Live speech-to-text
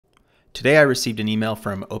Today I received an email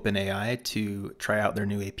from OpenAI to try out their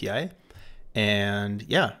new API. And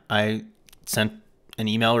yeah, I sent an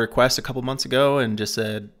email request a couple months ago and just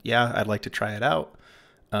said, yeah, I'd like to try it out.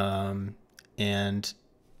 And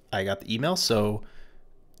I got the email. So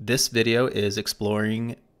this video is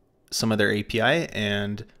exploring some of their API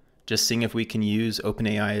and just seeing if we can use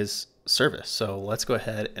OpenAI's service. So let's go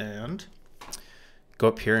ahead and go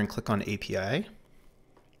up here and click on API.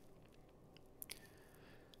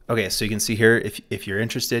 Okay, so you can see here, if you're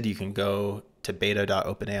interested, you can go to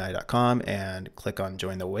beta.openai.com and click on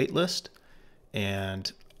join the waitlist.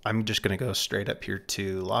 And I'm just going to go straight up here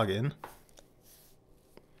to login.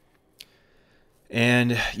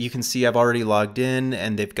 And you can see I've already logged in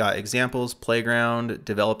and they've got examples, playground,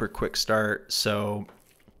 developer quick start. So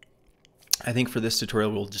I think for this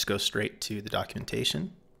tutorial, we'll just go straight to the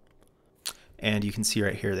documentation. And you can see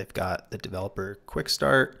right here, they've got the developer quick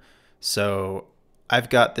start. So I've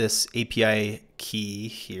got this API key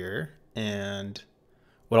here, and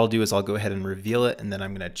what I'll do is I'll go ahead and reveal it, and then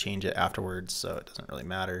I'm going to change it afterwards, so it doesn't really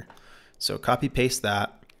matter. So copy paste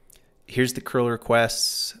that. Here's the curl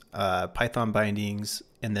requests, Python bindings,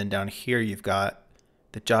 and then down here you've got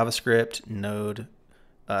the JavaScript node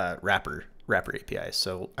wrapper API.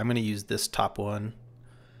 So I'm going to use this top one,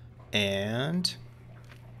 and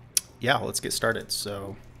yeah, let's get started.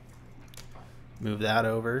 So move that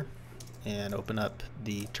over and open up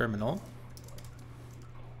the terminal.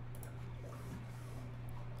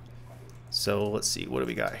 So let's see, what do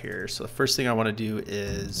we got here? So the first thing I want to do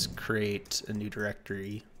is create a new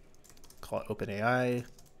directory, call it OpenAI.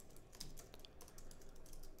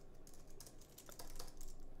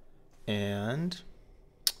 And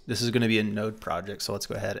this is going to be a node project, so let's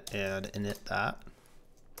go ahead and init that.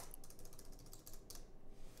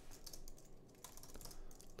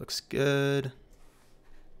 Looks good.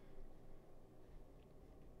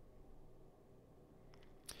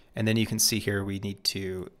 And then you can see here we need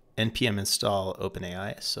to npm install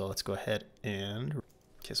OpenAI. So let's go ahead and,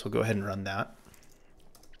 okay, so we'll go ahead and run that.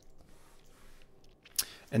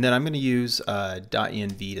 And then I'm going to use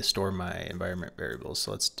 .env to store my environment variables.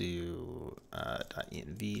 So let's do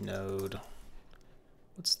 .env node.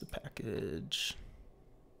 What's the package?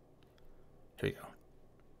 Here we go.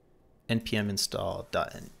 npm install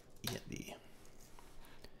 .env.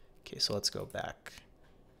 Okay, so let's go back.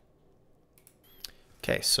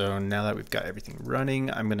 Okay, so now that we've got everything running,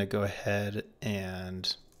 I'm going to go ahead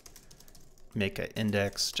and make an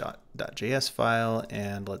index.js file,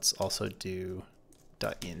 and let's also do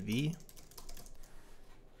 .env.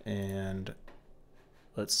 And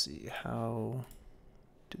let's see, how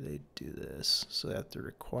do they do this? So they have to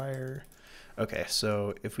require. Okay,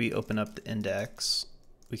 so if we open up the index,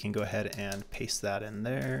 we can go ahead and paste that in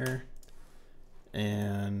there.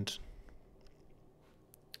 And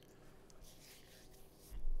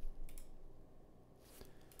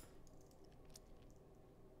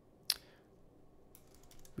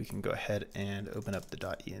we can go ahead and open up the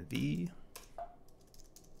 .env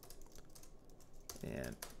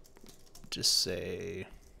and just say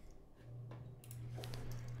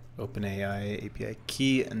OpenAI API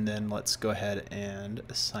key, and then let's go ahead and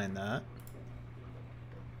assign that.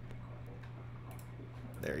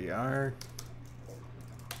 There you are.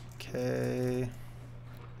 Okay.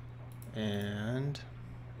 And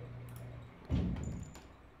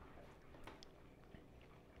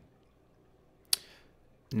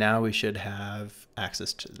now we should have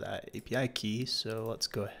access to that API key. So let's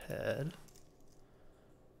go ahead.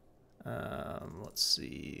 Let's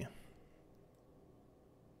see.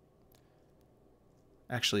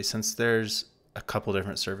 Actually, since there's a couple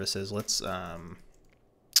different services, let's I'm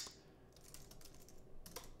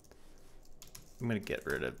going to get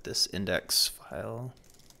rid of this index file,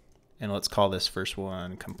 and let's call this first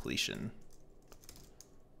one completion.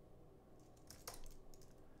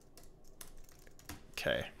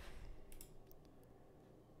 Okay.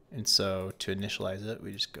 And so to initialize it,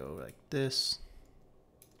 we just go like this.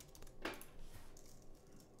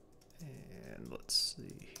 And let's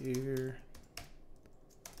see here.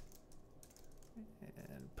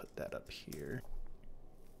 And put that up here.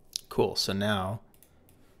 Cool. So now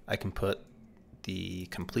I can put the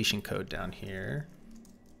completion code down here.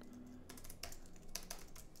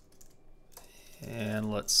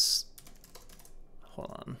 And let's, hold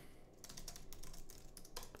on.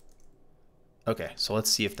 Okay, so let's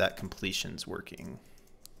see if that completion's working.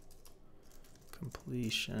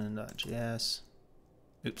 Completion.js.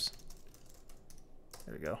 Oops.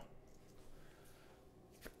 There we go.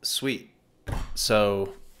 Sweet.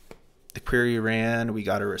 So the query ran, we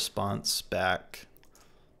got a response back.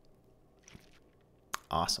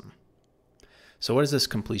 Awesome. So what does this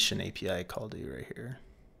completion API call do right here?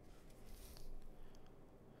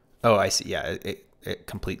 Oh, I see. Yeah, it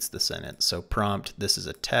completes the sentence. So prompt, this is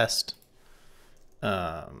a test.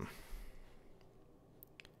 And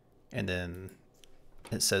then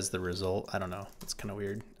it says the result. I don't know. It's kind of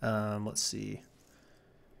weird. Let's see.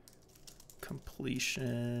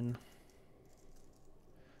 Completion.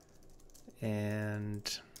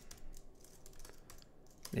 And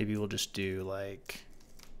maybe we'll just do like,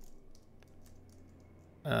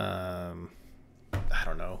 I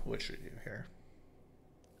don't know. What should we do here?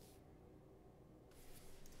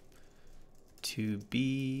 To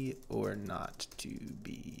be or not to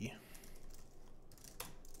be.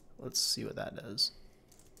 Let's see what that does.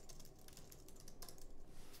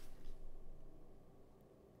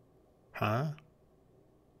 Huh?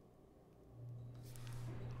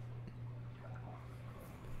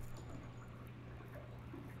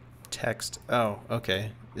 Text. Oh,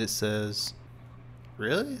 okay. It says,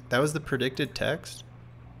 really? That was the predicted text?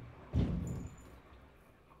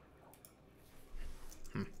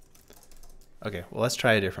 Okay, well, let's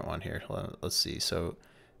try a different one here. Let's see. So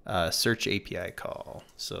search API call.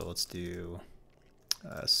 So let's do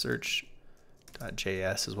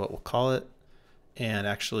search.js is what we'll call it. And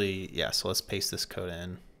actually, yeah, so let's paste this code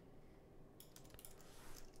in.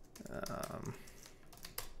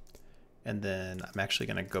 And then I'm actually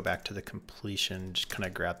going to go back to the completion, just kind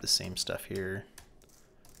of grab the same stuff here.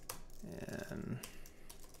 And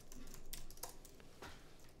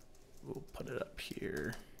we'll put it up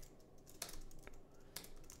here.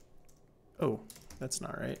 Oh, that's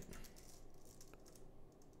not right.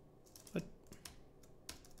 What?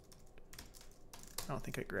 I don't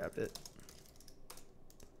think I grabbed it.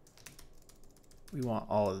 We want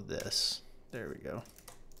all of this. There we go.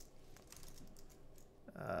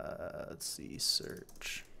 Let's see,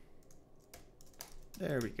 search.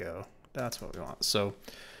 There we go. That's what we want. So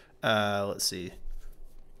let's see.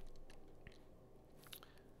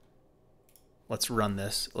 Let's run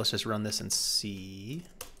this. Let's just run this and see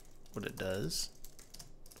what it does.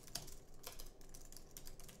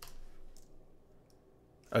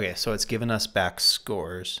 Okay, so it's given us back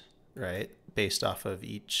scores, right? Based off of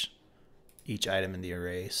each item in the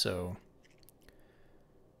array. So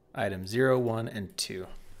item 0, 1, and 2.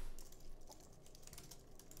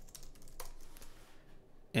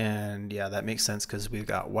 And yeah, that makes sense because we've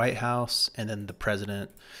got White House and then the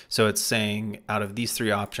president. So it's saying out of these 3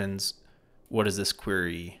 options, what does this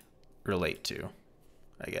query relate to,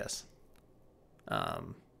 I guess.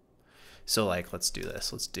 So like, let's do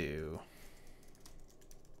this. Let's do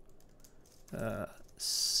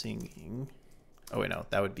singing. Oh wait, no,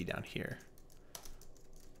 that would be down here.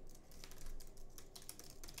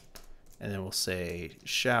 And then we'll say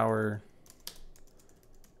shower.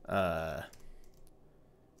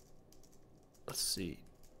 Let's see.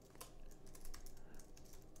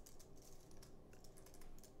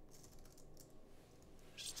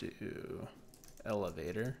 Just do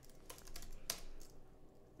elevator.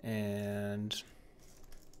 And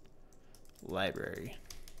library.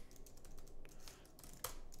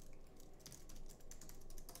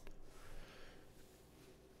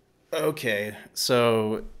 Okay,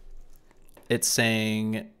 so it's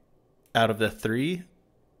saying out of the 3,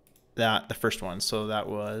 that the first one, so that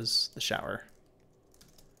was the shower.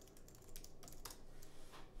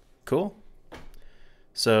 Cool.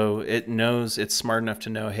 So it knows, it's smart enough to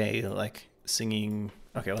know, hey, like singing.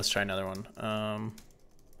 Okay, let's try another one.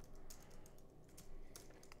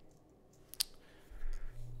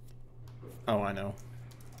 Oh, I know.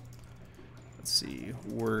 Let's see,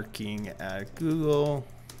 working at Google.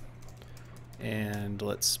 And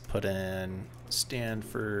let's put in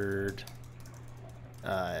Stanford,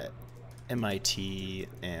 MIT,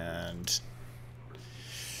 and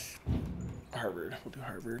Harvard. We'll do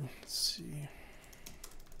Harvard. Let's see.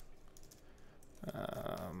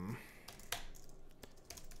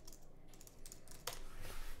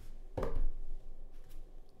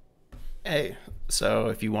 Hey, so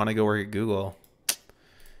if you want to go work at Google,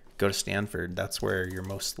 go to Stanford. That's where you're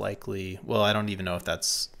most likely. Well, I don't even know if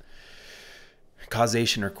that's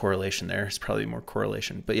causation or correlation there. It's probably more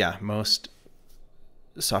correlation. But yeah, most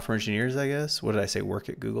software engineers, I guess. What did I say? Work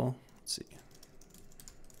at Google. Let's see.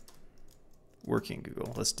 Working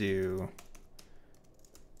Google. Let's do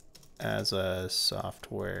as a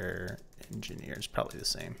software engineer. It's probably the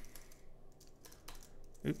same.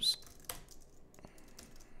 Oops.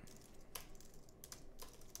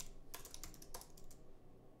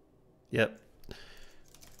 Yep.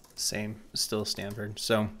 Same. Still Stanford.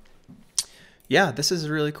 So yeah, this is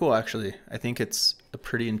really cool, actually. I think it's a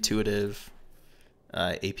pretty intuitive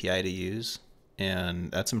API to use, and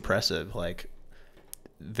that's impressive. Like,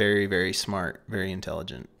 Very, very smart, very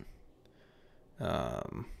intelligent.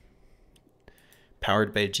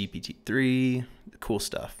 Powered by GPT-3, cool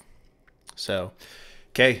stuff. So,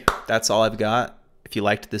 okay, that's all I've got. If you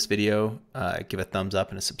liked this video, give a thumbs up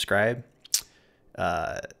and a subscribe.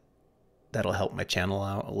 That'll help my channel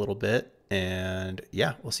out a little bit. And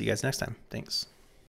yeah, we'll see you guys next time. Thanks.